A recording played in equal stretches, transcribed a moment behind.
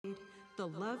The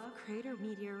Love Crater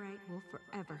meteorite will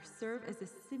forever serve as a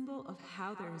symbol of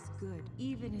how there is good,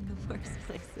 even in the worst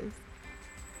places.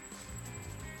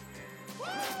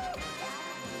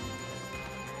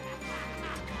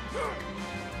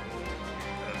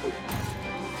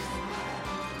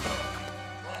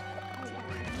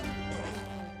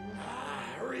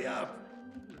 Hurry up!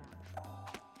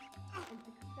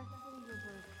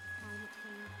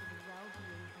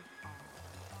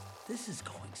 This is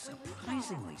going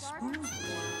surprisingly smoothly.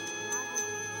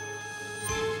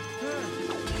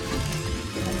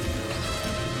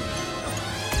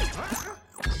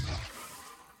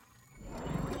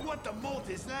 What the molt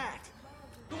is that?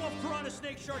 Go off piranha,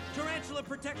 snake, shark, tarantula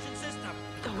protection system.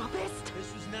 The whoopist?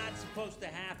 This was not supposed to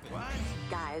happen. What?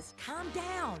 Guys, calm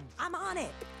down. I'm on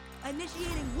it.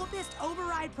 Initiating whoopist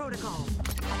override protocol.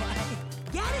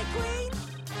 Get it, Queen?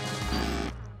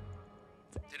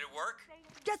 Did it work?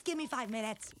 Just give me 5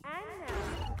 minutes. And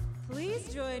now,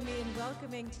 please join me in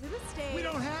welcoming to the stage We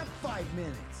don't have 5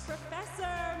 minutes.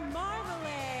 Professor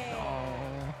Marmalade.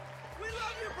 We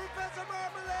love you, Professor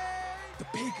Marmalade! The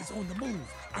pig is on the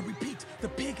move. I repeat, the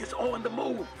pig is on the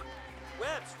move.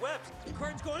 Webs, the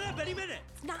curtain's going up any minute.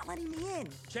 It's not letting me in.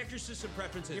 Check your system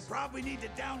preferences. You probably need to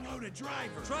download a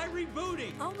driver. Try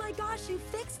rebooting. Oh my gosh, you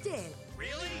fixed it.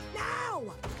 Really?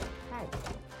 Now! Hey,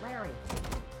 Larry,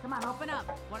 come on, open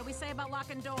up. What do we say about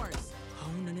locking doors?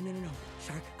 Oh, no.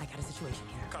 Shark, I got a situation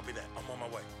here. Copy that. I'm on my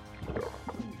way.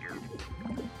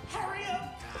 Hurry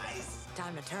up, guys!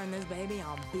 Time to turn this baby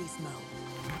on beast mode.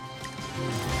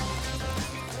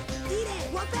 Eat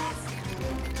it, whoopist!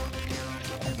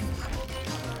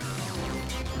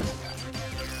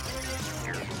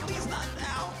 Please not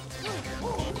now!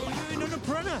 No,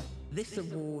 piranha. This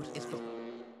award is for...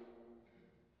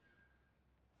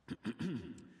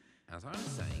 As I was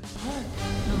saying...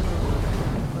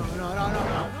 No.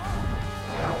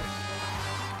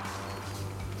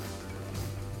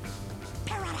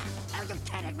 Piranha, are you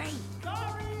kidding me?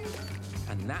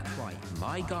 And that's why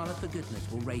my Gala for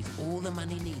Goodness will raise all the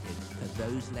money needed for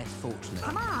those less fortunate.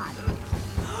 Come on!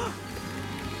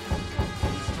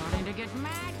 He's starting to get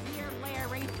mad here,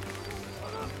 Larry.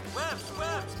 Webs.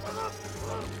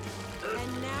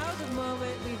 And now the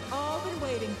moment we've all been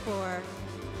waiting for.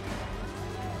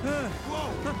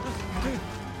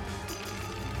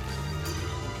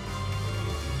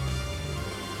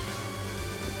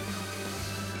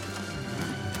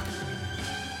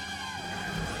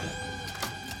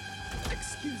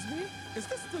 Excuse me? Is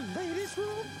this the ladies'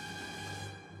 room?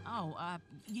 Oh,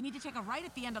 you need to take a right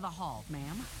at the end of the hall,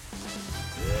 ma'am.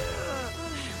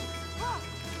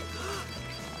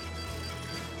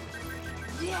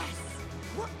 Yes!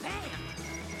 Whoop, bam!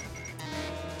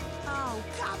 Oh,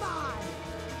 come on!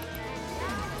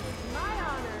 It's my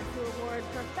honor to award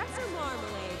Professor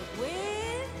Marmalade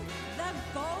with the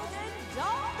Golden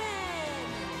Dolphin.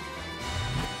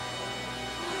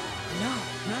 No.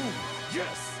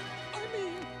 Yes! I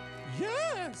mean,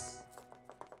 yes!